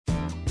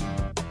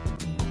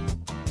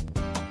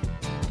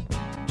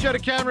Joe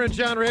DeCamera and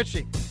John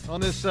Ritchie on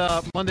this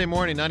Monday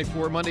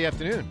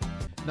afternoon,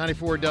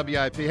 94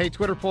 WIP. Hey,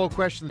 Twitter poll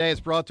question today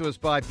is brought to us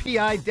by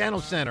PI Dental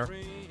Center.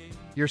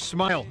 Your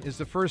smile is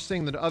the first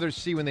thing that others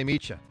see when they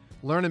meet you.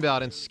 Learn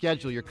about and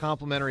schedule your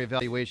complimentary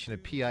evaluation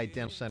at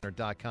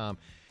pidentalcenter.com.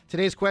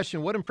 Today's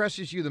question, what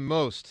impresses you the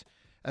most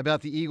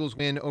about the Eagles'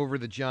 win over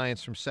the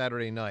Giants from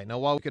Saturday night? Now,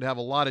 while we could have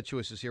a lot of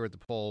choices here at the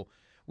poll,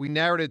 we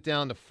narrowed it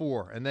down to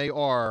four, and they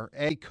are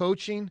A,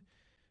 coaching,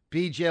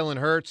 B, Jalen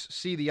Hurts,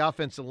 C, the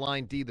offensive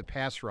line, D, the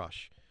pass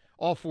rush.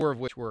 All four of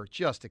which were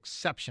just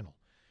exceptional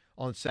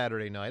on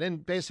Saturday night,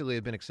 and basically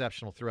have been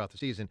exceptional throughout the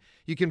season.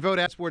 You can vote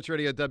at Sports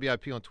Radio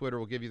WIP on Twitter.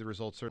 We'll give you the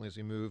results certainly as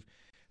we move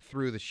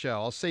through the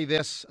show. I'll say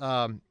this,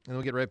 and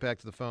we'll get right back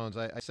to the phones.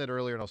 I said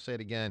earlier, and I'll say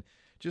it again,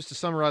 just to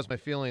summarize my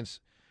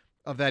feelings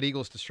of that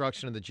Eagles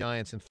destruction of the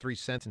Giants in 3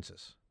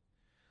 sentences.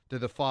 They're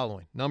the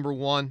following. Number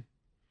one,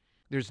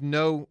 there's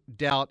no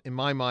doubt in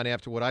my mind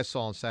after what I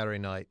saw on Saturday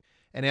night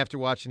and after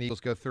watching the Eagles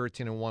go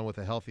 13-1 with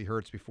a healthy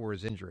Hurts before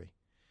his injury,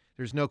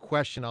 there's no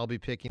question I'll be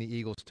picking the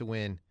Eagles to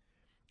win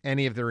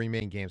any of their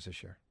remaining games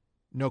this year.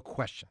 No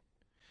question.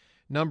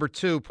 Number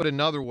two, put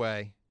another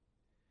way,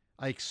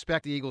 I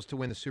expect the Eagles to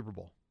win the Super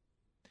Bowl.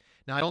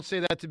 Now, I don't say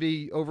that to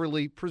be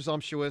overly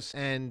presumptuous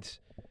and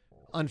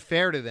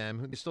unfair to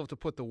them. They still have to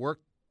put the work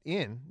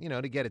in,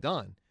 to get it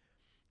done.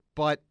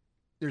 But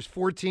there's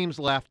 4 teams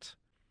left.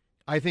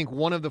 I think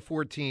one of the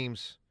 4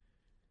 teams,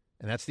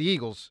 and that's the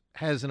Eagles,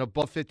 has an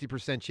above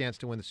 50% chance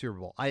to win the Super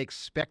Bowl. I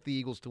expect the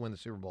Eagles to win the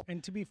Super Bowl.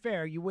 And to be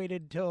fair, you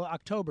waited till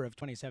October of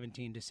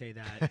 2017 to say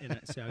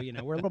that. So,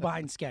 we're a little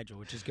behind schedule,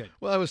 which is good.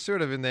 Well, I was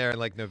sort of in there in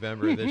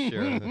November of this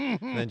year, and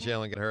then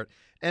Jalen got hurt.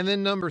 And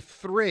then number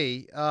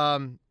 3,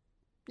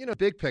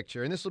 big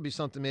picture, and this will be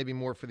something maybe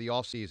more for the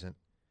offseason,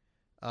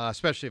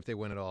 especially if they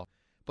win it all.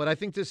 But I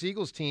think this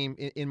Eagles team,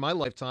 in my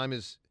lifetime,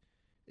 is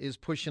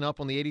pushing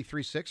up on the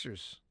 83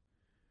 Sixers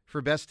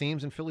for best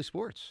teams in Philly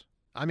sports.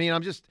 I mean,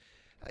 I'm just,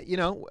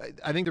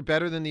 I think they're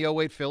better than the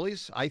 08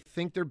 Phillies. I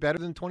think they're better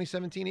than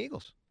 2017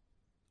 Eagles.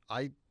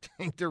 I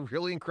think they're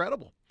really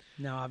incredible.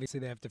 Now, obviously,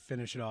 they have to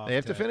finish it off. They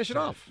have to finish it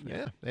off.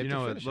 Yeah.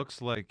 It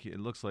looks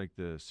like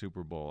the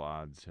Super Bowl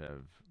odds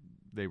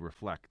they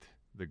reflect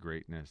the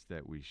greatness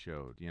that we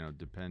showed.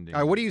 Depending.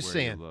 All right, what are you where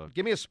saying? look.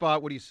 Give me a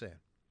spot. What are you saying?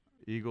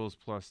 Eagles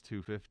plus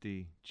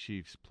 250,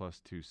 Chiefs plus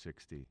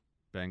 260.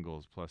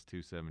 Bengals plus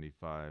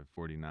 275,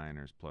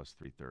 49ers plus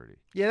 330.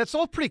 Yeah, that's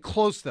all pretty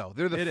close, though.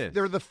 It is.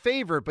 They're the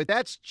favorite, but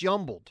that's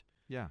jumbled.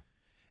 Yeah.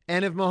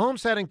 And if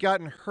Mahomes hadn't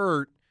gotten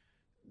hurt,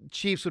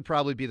 Chiefs would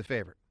probably be the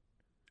favorite.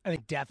 I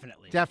think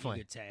definitely. You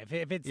could say.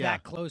 If it's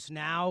that close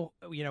now,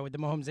 with the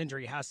Mahomes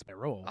injury, it has to be a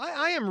roll.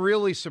 I am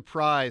really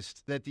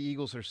surprised that the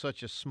Eagles are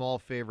such a small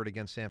favorite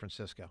against San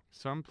Francisco.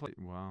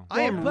 Wow.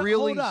 I am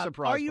really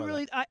surprised. Are you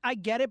really? I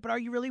get it, but are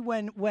you really?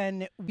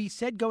 When we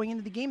said going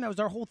into the game, that was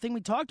our whole thing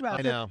we talked about.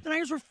 I know. The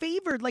Niners were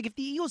favored. If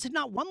the Eagles had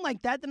not won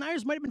like that, the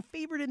Niners might have been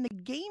favored in the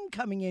game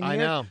coming in here. I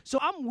know. So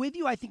I'm with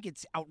you. I think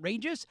it's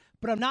outrageous,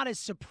 but I'm not as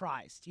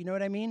surprised. You know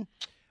what I mean?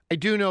 I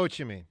do know what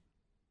you mean,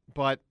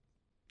 but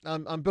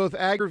I'm both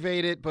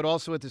aggravated, but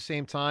also at the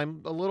same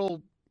time a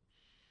little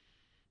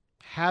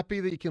happy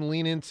that you can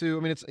lean into.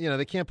 I mean, it's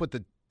they can't put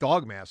the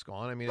dog mask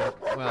on. I mean,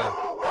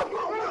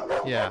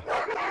 yeah.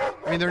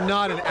 I mean, they're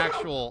not an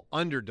actual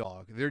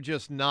underdog. They're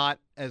just not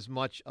as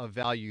much a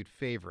valued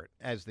favorite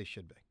as they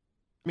should be.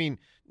 I mean,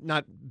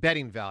 not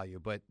betting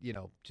value, but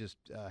just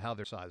how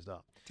they're sized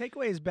up.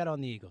 Takeaway is bet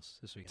on the Eagles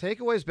this weekend.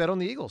 Takeaway is bet on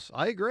the Eagles.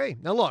 I agree.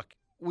 Now, look,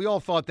 we all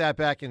thought that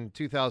back in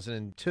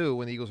 2002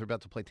 when the Eagles were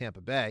about to play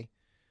Tampa Bay.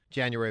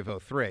 January of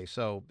 2003.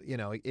 So,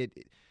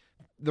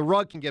 the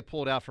rug can get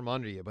pulled out from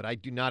under you, but I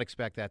do not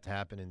expect that to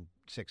happen in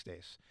 6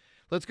 days.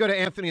 Let's go to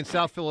Anthony in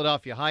South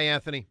Philadelphia. Hi,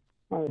 Anthony.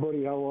 Hi,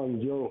 buddy. How are you,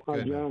 Joe?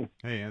 Hi, John.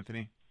 Hey,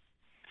 Anthony.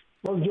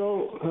 Well,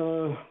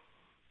 Joe,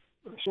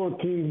 I saw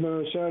a team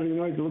Saturday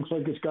night. It looks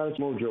like it's got its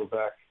mojo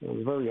back. I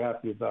was very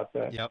happy about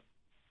that. Yep.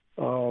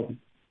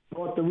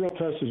 But the real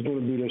test is going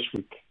to be this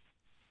week.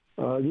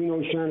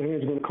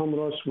 Shanahan's going to come at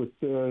us with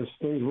things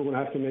we're going to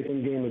have to make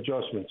in-game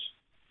adjustments.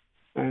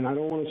 And I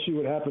don't want to see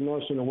what happened to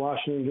us in the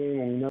Washington game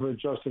when we never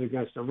adjusted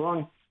against the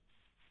run,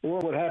 or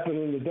what happened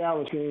in the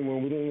Dallas game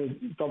when we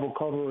didn't double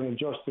cover and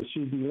adjust to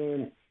C.D.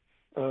 Lamb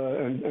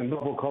and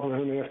double cover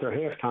him after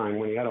halftime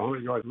when he had a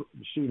 100-yard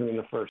receiving in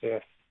the first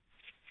half.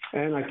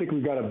 And I think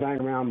we've got to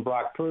bang around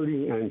Brock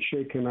Purdy and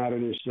shake him out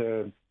of this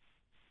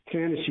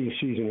fantasy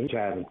season he's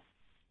having.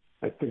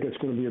 I think it's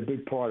going to be a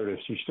big part of this.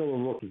 He's still a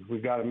rookie.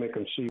 We've got to make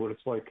him see what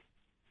it's like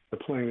to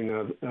play in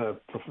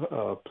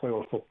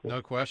playoff football.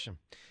 No question.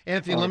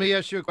 Anthony, let me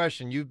ask you a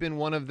question. You've been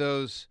one of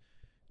those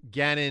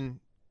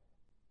Gannon,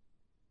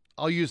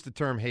 I'll use the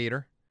term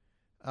hater.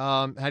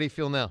 How do you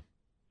feel now?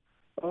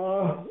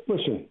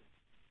 Listen,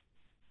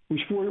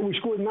 we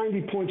scored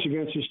 90 points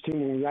against this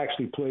team when we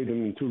actually played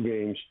them in 2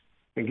 games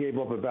and gave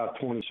up about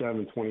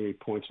 27, 28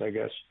 points, I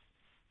guess.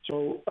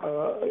 So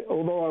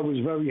although I was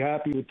very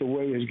happy with the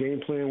way his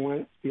game plan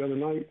went the other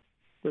night,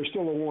 they're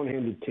still a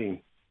one-handed team.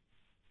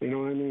 You know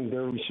what I mean?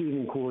 Their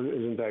receiving core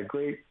isn't that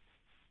great.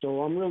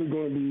 So I'm really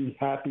going to be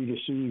happy to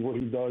see what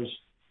he does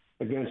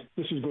against.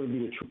 This is going to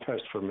be the true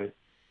test for me.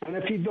 And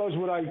if he does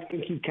what I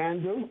think he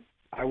can do,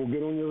 I will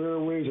get on your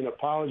airways and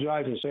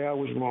apologize and say I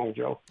was wrong,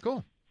 Joe.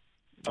 Cool.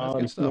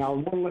 Good stuff. Now,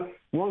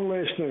 one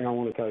last thing I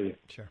want to tell you.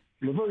 Sure.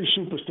 I'm a very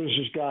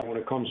superstitious guy when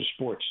it comes to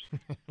sports.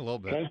 A little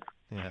bit. Okay?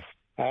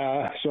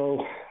 Yeah.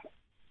 So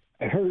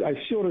I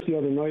saw this the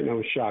other night and I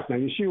was shocked. Now,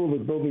 you see all the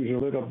buildings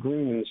are lit up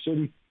green in the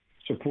city,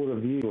 support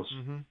of the Eagles.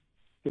 Mm-hmm.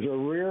 There's a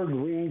rare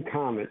green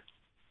comet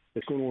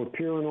that's going to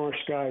appear in our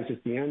skies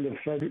at the end of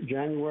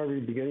January,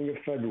 beginning of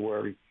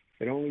February.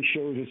 It only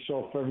shows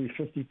itself every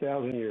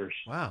 50,000 years.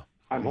 Wow.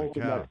 I'm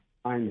hoping that's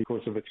fine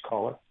because of its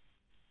color.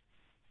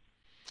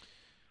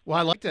 Well,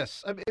 I like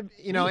this. Anthony,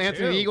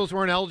 the Eagles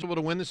weren't eligible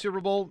to win the Super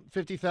Bowl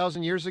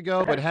 50,000 years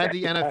ago, but had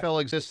the NFL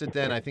existed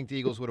then, I think the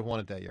Eagles would have won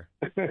it that year.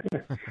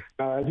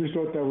 I just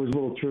thought that was a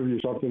little trivia,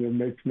 something that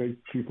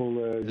makes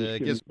people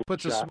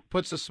puts a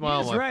smile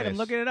on my face. He's right. I'm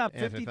looking it up.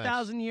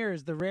 50,000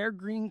 years. The rare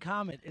green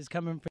comet is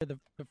coming for the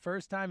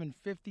first time in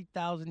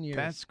 50,000 years.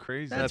 That's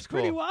crazy. That's cool.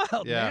 pretty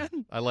wild,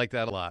 man. I like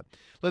that a lot.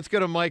 Let's go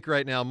to Mike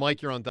right now.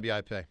 Mike, you're on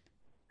WIP.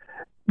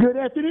 Good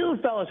afternoon,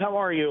 fellas. How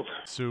are you?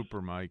 Super,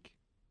 Mike.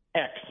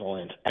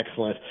 Excellent.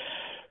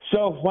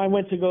 So I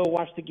went to go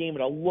watch the game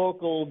at a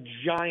local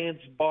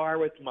Giants bar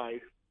with my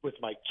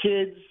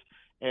kids,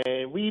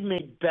 and we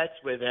made bets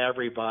with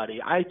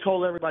everybody. I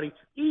told everybody,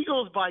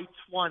 Eagles by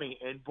 20,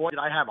 and boy, did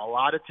I have a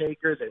lot of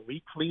takers, and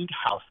we cleaned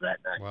house that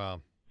night. Wow.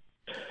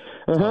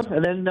 Awesome.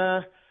 And then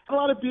a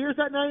lot of beers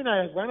that night, and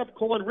I wound up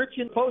calling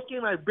Richie in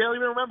postgame. I barely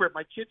even remember it.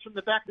 My kids from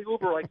the back of the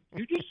Uber were like,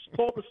 you just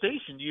called the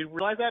station. Do you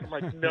realize that? I'm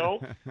like, no.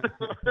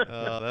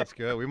 Oh, that's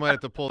good. We might have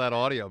to pull that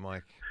audio,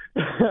 Mike.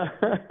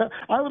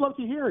 I would love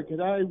to hear it because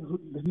I have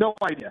no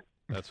idea.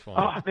 That's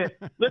fine. Man,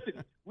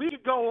 listen, we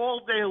could go all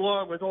day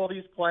long with all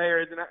these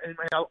players, and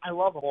I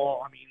love them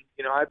all. I mean,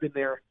 I've been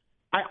there.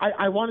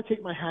 I want to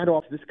take my hat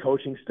off to this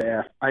coaching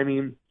staff. I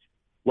mean,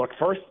 look,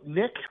 first,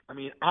 Nick.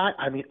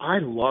 I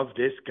love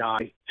this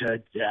guy to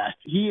death.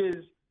 He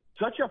is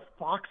such a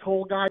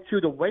foxhole guy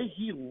too. The way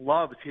he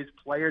loves his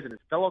players and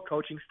his fellow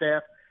coaching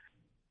staff.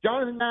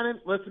 Jonathan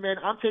Gannon, listen, man,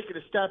 I'm taking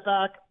a step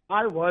back.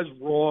 I was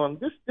wrong.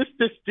 This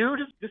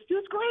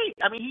dude's great.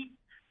 I mean,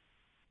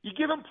 you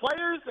give him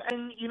players,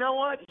 and you know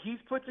what? He's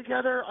put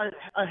together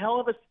a hell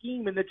of a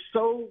scheme, and it's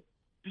so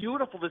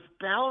beautiful. This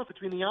balance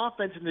between the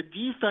offense and the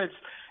defense,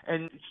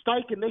 and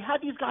Steichen. They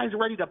had these guys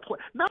ready to play,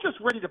 not just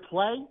ready to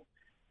play.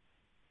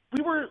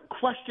 We were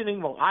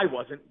questioning. Well, I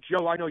wasn't.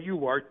 Joe, I know you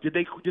were. Did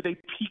they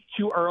peak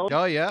too early?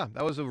 Oh yeah,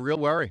 that was a real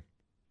worry.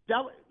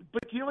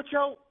 But you know what,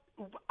 Joe?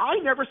 I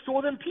never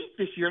saw them peak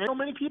this year. And I know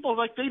many people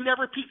they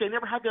never peaked. They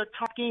never had their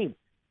top game.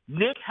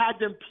 Nick had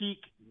them peak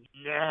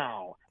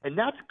now, and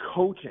that's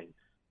coaching.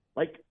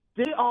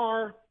 They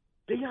are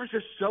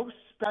just so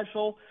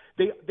special.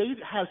 They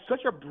have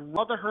such a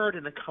brotherhood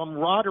and a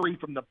camaraderie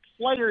from the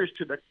players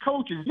to the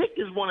coaches. Nick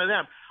is one of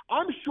them.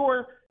 I'm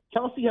sure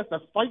Kelsey has to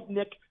fight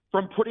Nick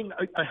from putting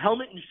a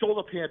helmet and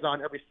shoulder pads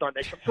on every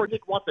Sunday. I'm sure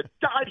Nick wants to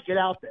die to get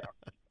out there.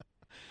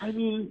 I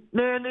mean,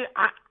 man,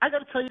 I got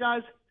to tell you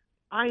guys,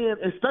 I am,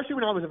 especially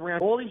when I was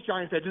around all these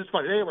Giants fans, it's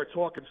funny, they were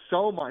talking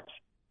so much.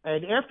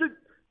 And after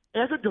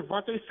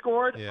Devontae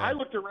scored, I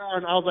looked around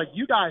and I was like,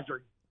 you guys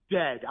are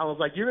dead. I was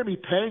like, you're going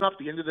to be paying up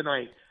the end of the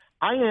night.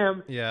 I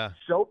am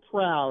so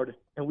proud,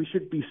 and we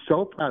should be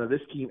so proud of this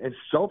team and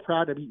so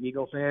proud to be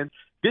Eagle fans.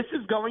 This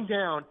is going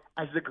down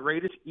as the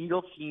greatest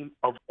Eagle team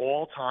of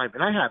all time,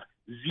 and I have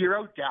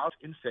zero doubt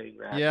in saying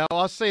that. Yeah,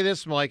 well, I'll say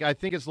this, Mike. I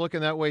think it's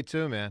looking that way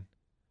too, man.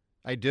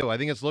 I do. I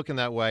think it's looking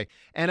that way.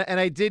 And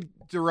I did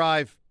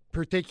derive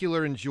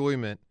particular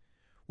enjoyment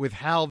with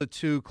how the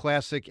two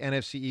classic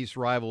NFC East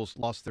rivals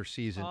lost their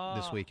season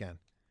this weekend.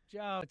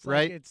 Joe, it's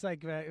right? It's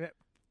like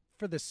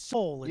for the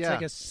soul. It's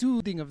like a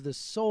soothing of the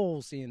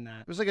soul seeing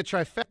that. It was like a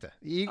trifecta.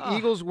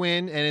 Eagles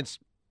win, and it's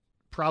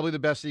probably the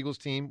best Eagles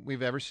team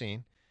we've ever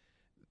seen.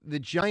 The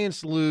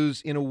Giants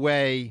lose in a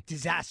way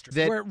disastrous,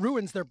 where it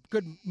ruins their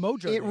good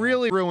mojo. It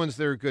really ruins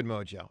their good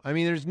mojo. I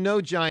mean, there's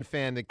no Giant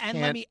fan that can't.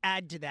 And let me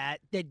add to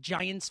that: the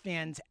Giants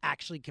fans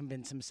actually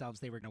convinced themselves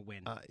they were going to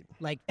win.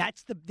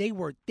 They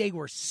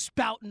were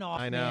spouting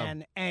off,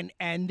 man, and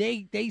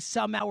they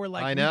somehow were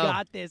like, "We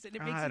got this," and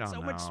it makes it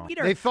so much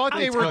sweeter. They thought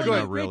they were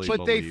good,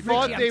 but they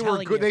thought they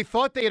were good. They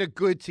thought they had a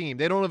good team.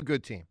 They don't have a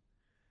good team.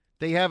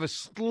 They have a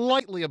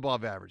slightly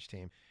above average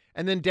team,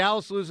 and then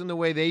Dallas losing the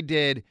way they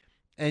did.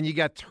 And you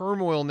got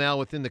turmoil now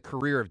within the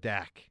career of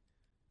Dak.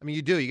 I mean,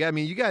 you do.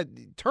 You got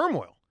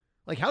turmoil.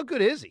 Like, how good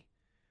is he?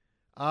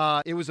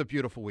 It was a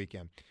beautiful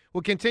weekend.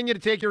 We'll continue to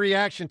take your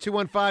reaction.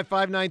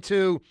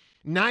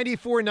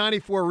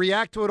 215-592-9494.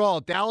 React to it all.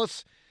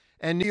 Dallas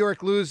and New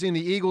York losing,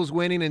 the Eagles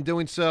winning, and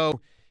doing so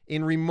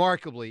in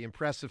remarkably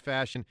impressive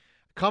fashion.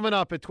 Coming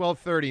up at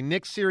 12:30,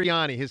 Nick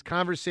Sirianni, his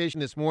conversation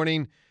this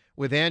morning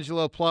with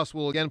Angelo. Plus,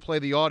 we'll again play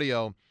the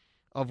audio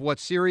of what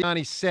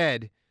Sirianni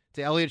said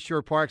to Elliott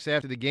Shore-Parks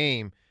after the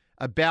game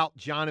about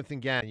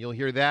Jonathan Gannon. You'll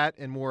hear that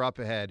and more up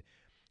ahead.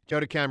 Joe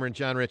DeCamara and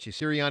John Ritchie.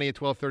 Sirianni at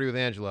 12:30 with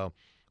Angelo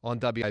on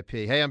WIP.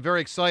 Hey, I'm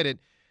very excited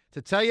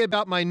to tell you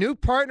about my new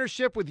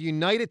partnership with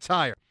United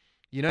Tire.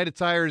 United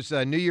Tire's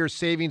New Year's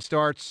savings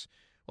starts,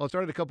 well, it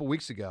started a couple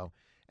weeks ago,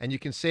 and you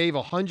can save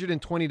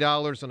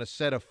 $120 on a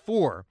set of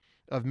 4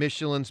 of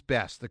Michelin's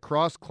Best, the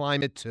Cross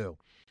Climate 2.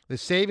 The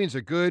savings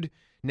are good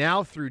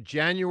now through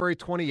January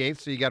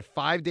 28th, so you got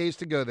 5 days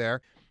to go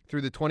there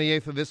through the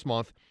 28th of this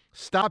month.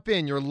 Stop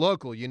in your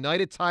local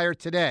United Tire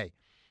today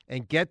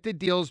and get the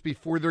deals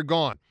before they're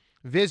gone.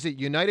 Visit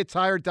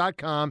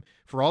UnitedTire.com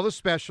for all the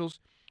specials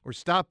or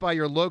stop by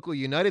your local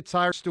United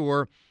Tire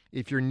store.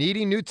 If you're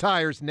needing new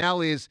tires,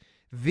 now is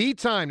the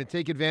time to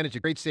take advantage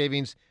of great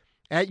savings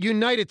at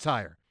United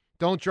Tire.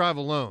 Don't drive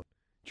alone.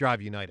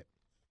 Drive United.